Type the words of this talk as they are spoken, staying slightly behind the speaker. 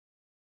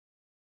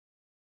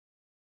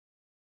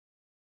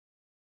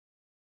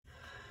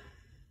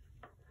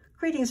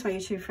Greetings my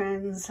YouTube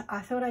friends.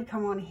 I thought I'd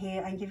come on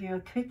here and give you a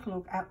quick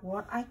look at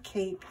what I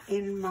keep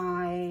in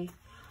my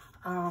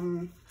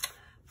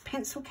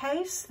pencil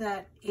case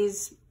that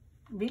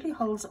really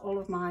holds all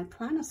of my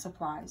planner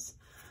supplies.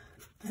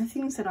 The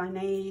things that I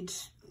need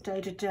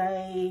day to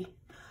day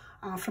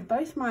for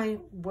both my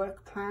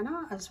work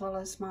planner as well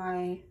as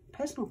my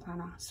personal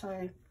planner.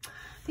 So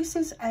this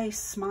is a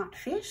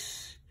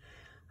SmartFit,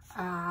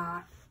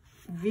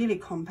 really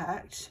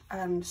compact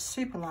and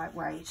super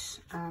lightweight.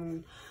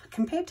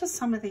 Compared to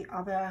some of the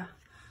other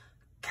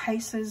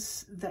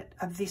cases that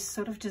are this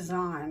sort of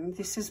design,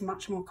 this is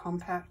much more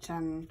compact,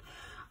 and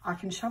I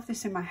can shove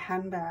this in my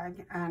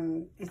handbag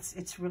and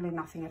it's really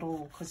nothing at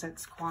all because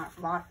it's quite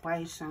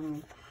lightweight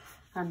and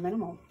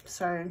minimal.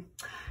 So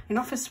in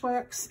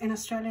Officeworks in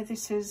Australia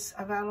this is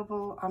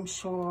available. I'm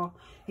sure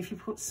if you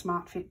put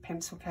SmartFit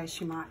pencil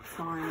case you might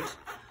find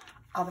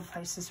other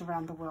places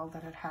around the world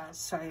that it has.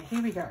 So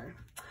here we go.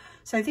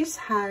 So this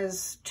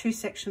has two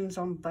sections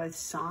on both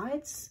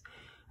sides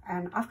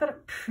and I've got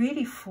it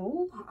pretty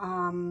full.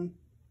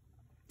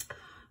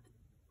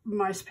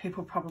 Most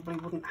people probably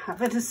wouldn't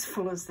have it as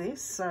full as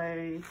this.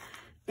 So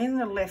in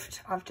the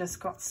left I've just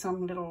got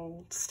some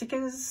little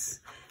stickers.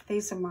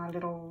 These are my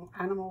little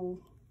animal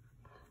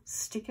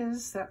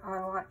stickers that I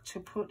like to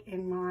put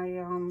in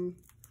my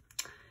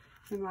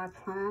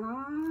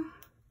planner.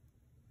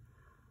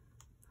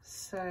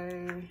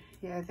 So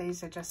yeah,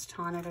 these are just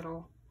tiny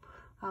little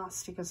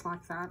stickers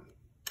like that.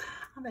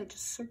 Are they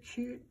just so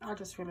cute? I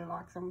just really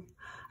like them.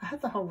 I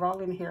had the whole roll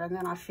in here and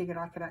then I figured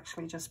I could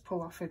actually just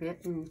pull off a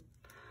bit and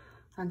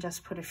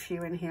just put a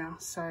few in here.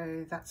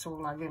 So that's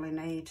all I really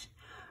need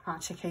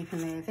to keep in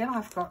there. Then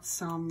I've got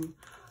some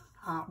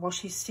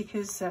washi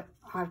stickers that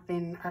I've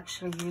been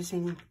actually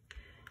using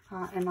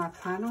in my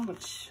planner,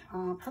 which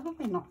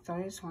probably not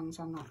those ones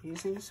I'm not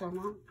using, so I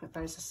might put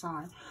those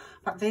aside.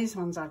 But these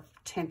ones I've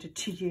tended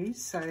to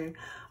use, so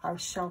I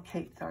shall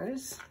keep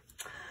those.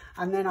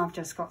 And then I've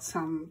just got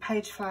some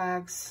page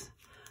flags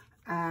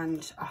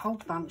and a whole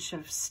bunch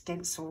of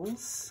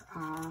stencils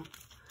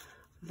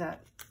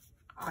that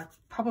I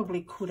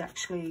probably could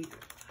actually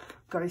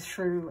go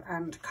through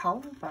and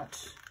cull,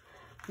 but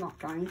not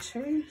going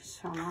to.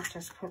 So I might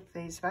just put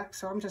these back.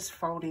 So I'm just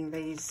folding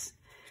this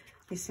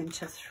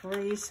into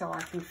three so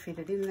I can fit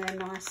it in there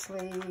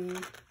nicely.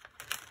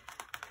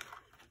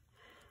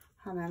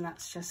 And then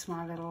that's just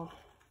my little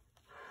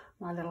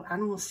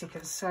animal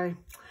stickers. So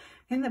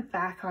in the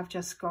back, I've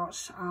just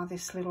got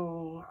this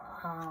little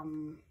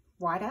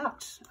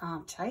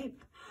whiteout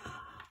tape.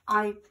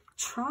 I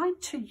tried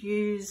to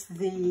use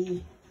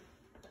the,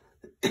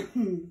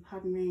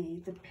 pardon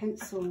me, the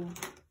pencil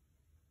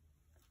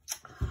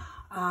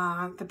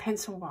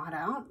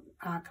whiteout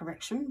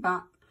correction,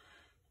 but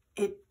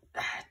it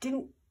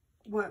didn't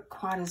work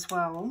quite as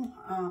well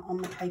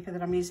on the paper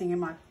that I'm using in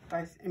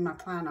my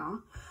planner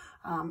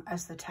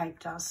as the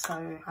tape does.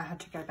 So I had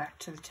to go back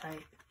to the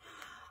tape.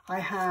 I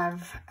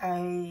have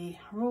a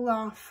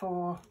ruler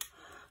for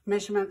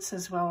measurements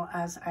as well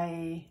as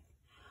a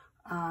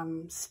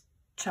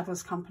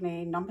Travelers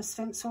Company number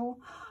stencil.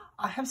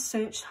 I have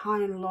searched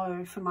high and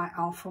low for my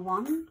Alpha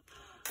one.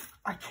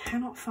 I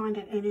cannot find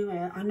it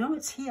anywhere. I know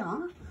it's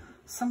here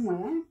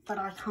somewhere, but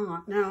I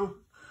can't. Now,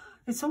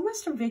 it's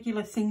almost a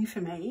regular thing for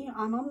me.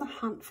 I'm on the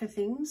hunt for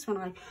things when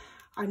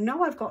I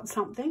know I've got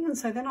something, and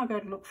so then I go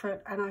to look for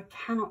it and I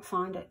cannot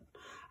find it.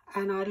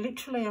 And I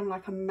literally am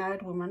like a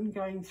mad woman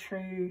going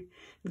through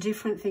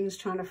different things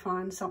trying to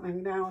find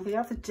something. Now, the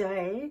other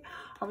day,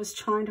 I was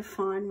trying to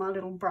find my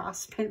little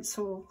brass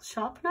pencil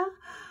sharpener.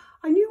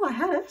 I knew I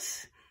had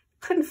it,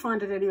 couldn't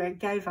find it anywhere,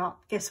 gave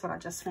up. Guess what I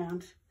just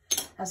found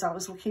as I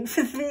was looking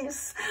for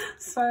this?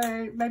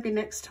 So maybe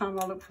next time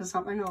I'll look for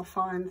something, I'll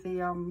find the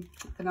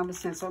number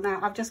stencil. Now,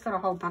 I've just got a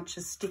whole bunch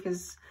of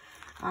stickers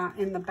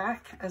in the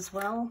back as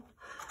well.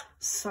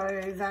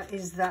 So that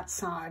is that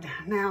side.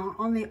 Now,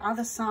 on the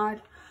other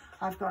side,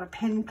 I've got a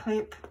pen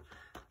clip,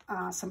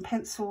 some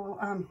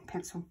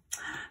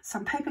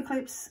some paper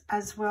clips,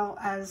 as well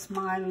as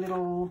my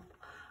little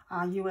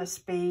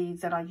USB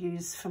that I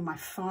use for my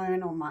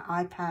phone or my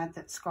iPad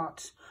that's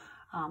got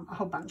a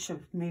whole bunch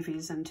of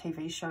movies and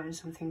TV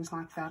shows and things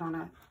like that on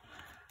it.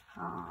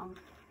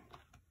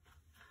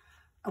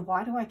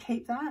 Why do I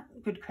keep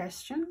that? Good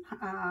question.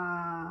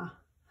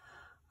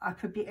 I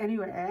could be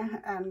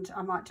anywhere and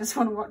I might just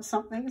want to watch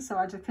something, so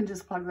I can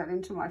just plug that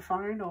into my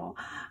phone or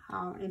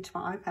into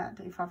my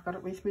iPad if I've got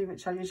it with me,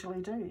 which I usually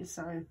do.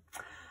 So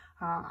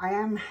I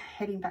am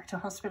heading back to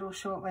hospital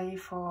shortly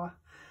for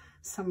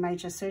some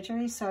major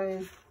surgery,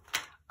 so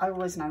I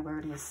always know where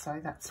it is,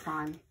 so that's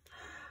fine.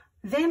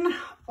 Then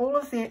all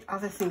of the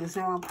other things.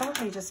 Now I'll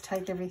probably just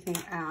take everything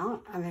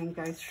out and then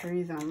go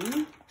through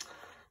them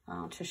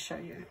to show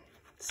you.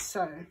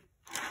 So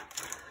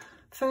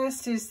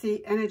first is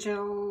the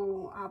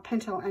Energel,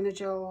 Pentel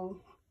Energel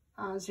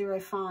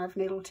 05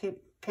 needle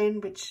tip pen,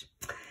 which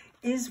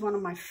is one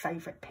of my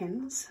favourite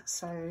pens.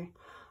 So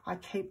I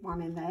keep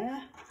one in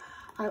there.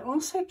 I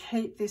also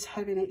keep this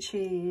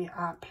Hobonichi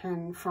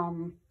pen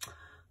from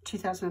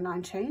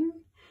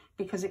 2019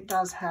 because it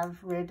does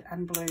have red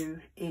and blue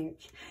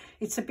ink.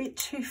 It's a bit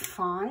too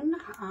fine,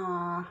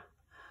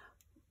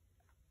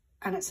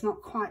 and it's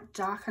not quite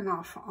dark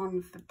enough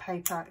on the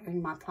paper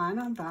in my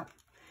planner, but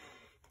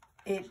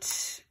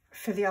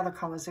for the other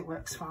colours it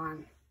works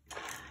fine.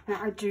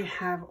 Now I do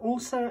have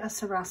also a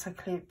Sarasa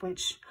clip,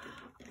 which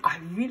I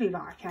really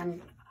like,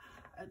 and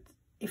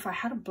if I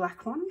had a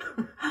black one,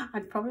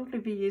 I'd probably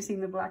be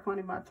using the black one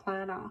in my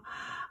planner.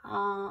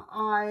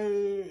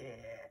 I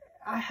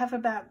have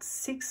about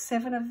 6,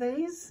 7 of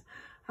these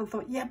and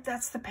thought, yep,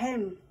 that's the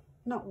pen.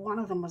 Not one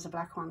of them was a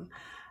black one.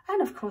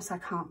 And of course I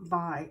can't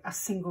buy a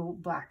single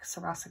black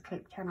Sarasa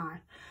clip, can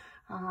I?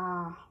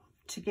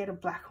 To get a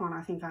black one,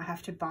 I think I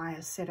have to buy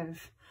a set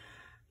of,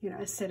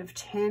 a set of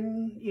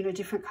 10,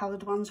 different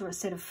coloured ones, or a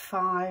set of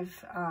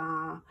 5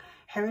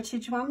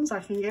 heritage ones. I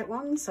can get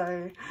one,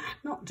 so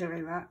not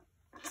doing that.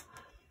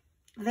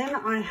 Then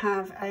I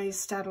have a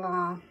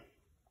Staedtler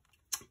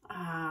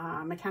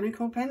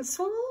mechanical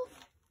pencil,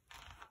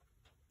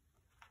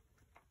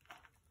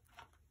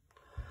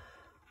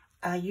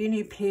 a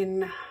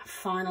Unipin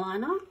fine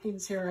liner in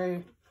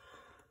 0.2.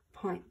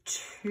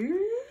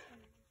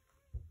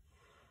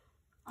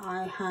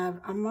 I have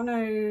a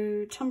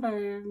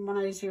Tombow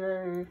Mono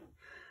Zero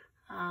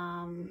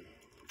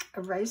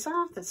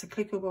eraser, that's a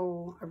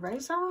clickable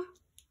eraser.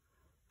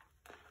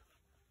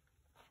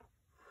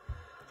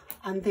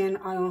 And then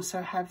I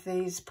also have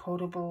these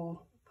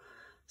portable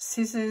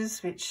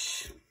scissors,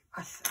 which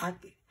I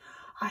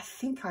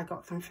think I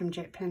got them from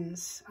Jet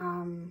Pens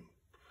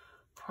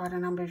quite a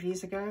number of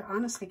years ago. I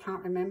honestly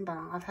can't remember.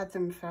 I've had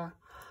them for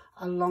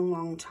a long,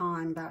 long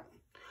time, but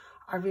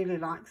I really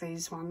like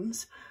these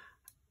ones.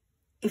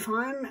 If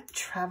I'm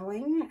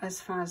traveling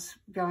as far as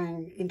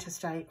going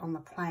interstate on the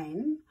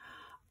plane,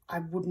 I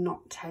would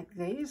not take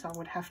these. I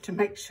would have to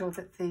make sure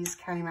that these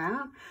came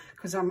out,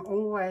 because I'm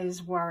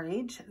always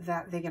worried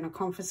that they're going to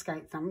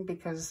confiscate them,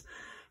 because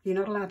you're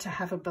not allowed to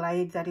have a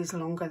blade that is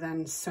longer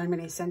than so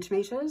many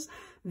centimetres.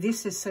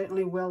 This is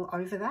certainly well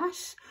over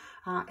that.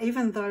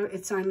 Even though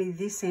it's only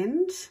this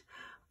end,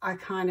 I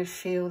kind of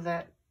feel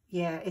that,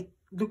 yeah, it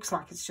looks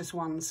like it's just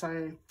one.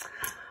 So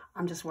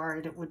I'm just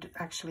worried it would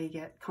actually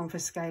get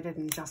confiscated,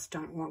 and just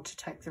don't want to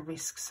take the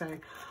risk. So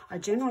I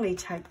generally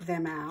take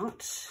them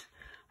out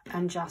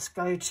and just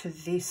go to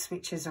this,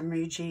 which is a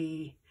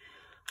Muji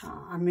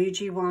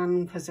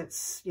one, because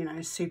it's,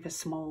 super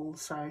small.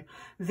 So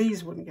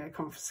these wouldn't get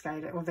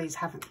confiscated, or these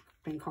haven't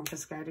been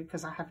confiscated,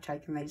 because I have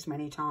taken these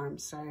many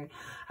times. So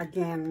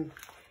again,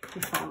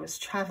 if I was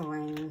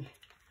traveling,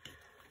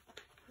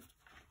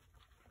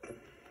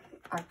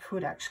 I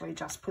could actually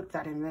just put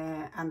that in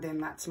there, and then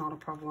that's not a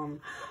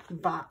problem.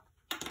 But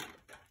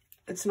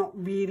it's not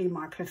really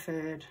my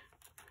preferred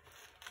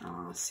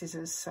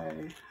scissors, so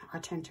I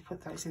tend to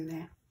put those in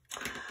there.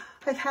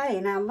 Okay,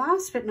 now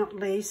last but not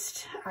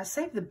least, I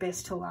saved the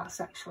best till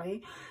last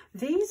actually.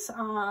 These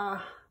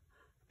are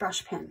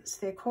brush pens.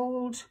 They're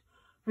called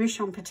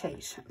Richon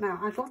Petite. Now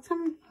I got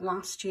them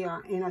last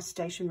year in a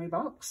stationery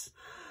box.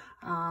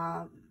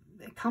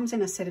 It comes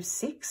in a set of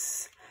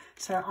 6.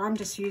 So I'm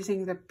just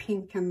using the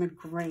pink and the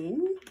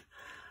green.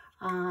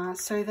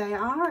 So they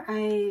are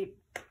a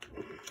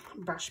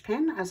brush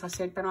pen, as I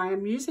said, but I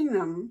am using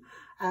them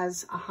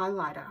as a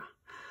highlighter.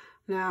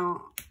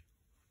 Now,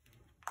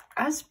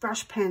 as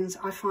brush pens,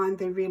 I find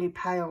they're really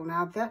pale.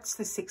 Now, that's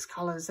the 6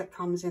 colours that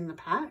comes in the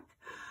pack.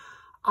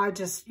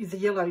 The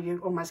yellow,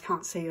 you almost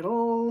can't see at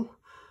all.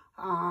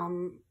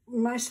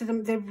 Most of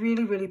them, they're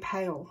really, really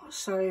pale.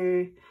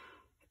 So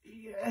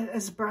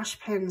as brush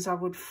pens, I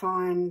would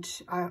find,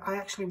 I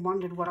actually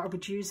wondered what I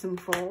would use them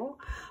for,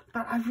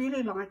 but I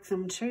really like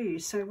them too.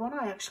 So what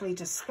I actually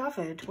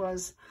discovered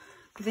was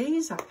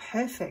these are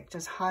perfect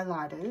as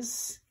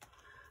highlighters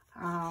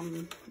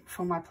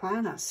for my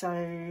planner.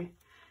 So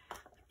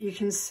you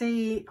can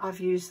see I've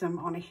used them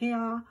on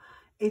here.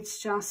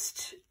 It's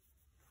just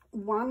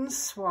one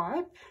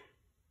swipe.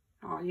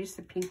 Oh, I'll use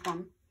the pink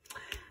one.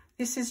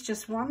 This is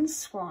just one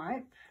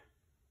swipe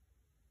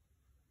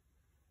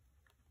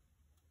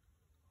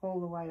all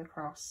the way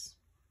across.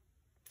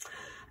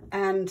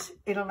 And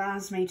it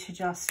allows me to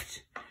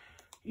just,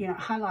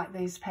 highlight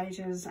these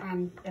pages,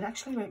 and it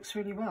actually works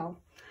really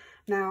well.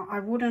 Now, I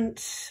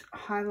wouldn't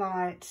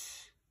highlight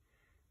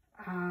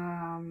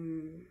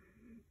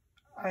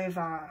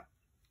over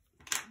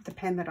the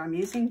pen that I'm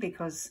using,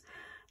 because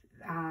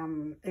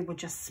it would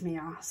just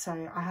smear.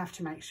 So I have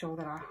to make sure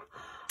that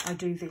I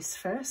do this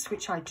first,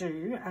 which I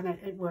do, and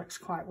it works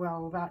quite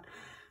well. But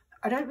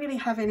I don't really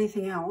have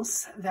anything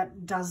else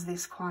that does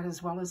this quite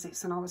as well as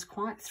this, and I was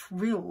quite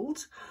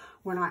thrilled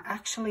when I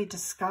actually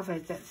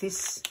discovered that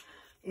this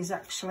is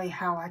actually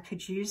how I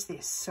could use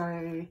this.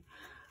 So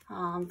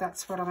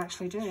that's what I'm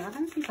actually doing. I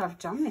don't think I've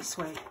done this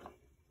week.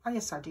 Oh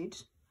yes, I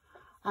did.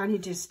 I only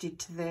just did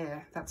to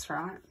there, that's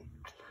right.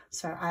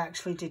 So I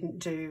actually didn't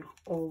do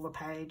all the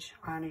page,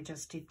 I only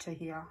just did to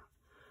here.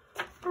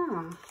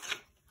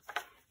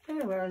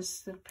 Yeah,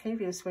 whereas the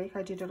previous week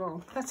I did it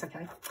all. That's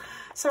okay.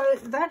 So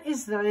that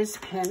is those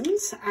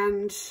pens,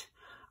 and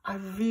I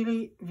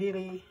really,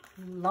 really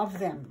love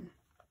them.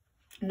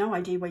 No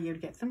idea where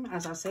you'd get them.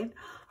 As I said,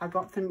 I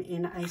got them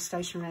in a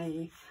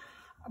stationery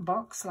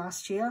box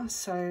last year,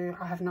 so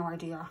I have no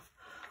idea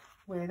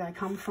where they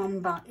come from.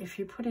 But if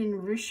you put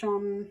in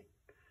Ruchon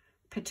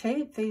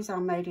Petite, these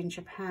are made in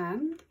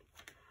Japan,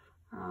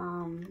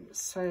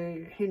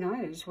 so who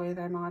knows where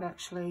they might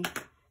actually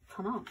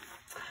come up.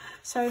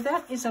 So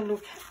that is a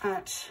look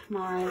at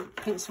my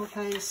pencil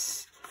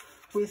case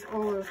with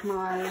all of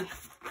my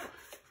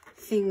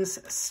things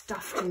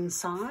stuffed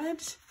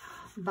inside,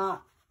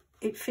 but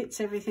it fits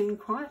everything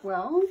quite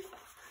well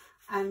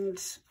and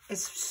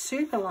it's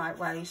super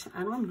lightweight,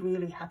 and I'm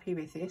really happy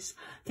with this.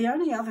 The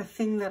only other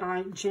thing that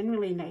I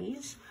generally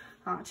need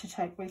to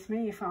take with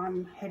me if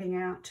I'm heading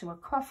out to a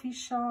coffee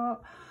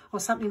shop or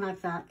something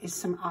like that is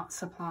some art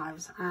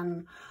supplies,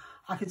 and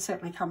I can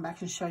certainly come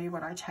back and show you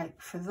what I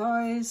take for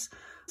those.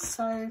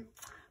 So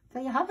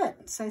there you have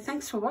it. So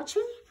thanks for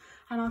watching,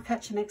 and I'll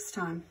catch you next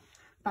time.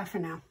 Bye for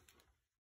now.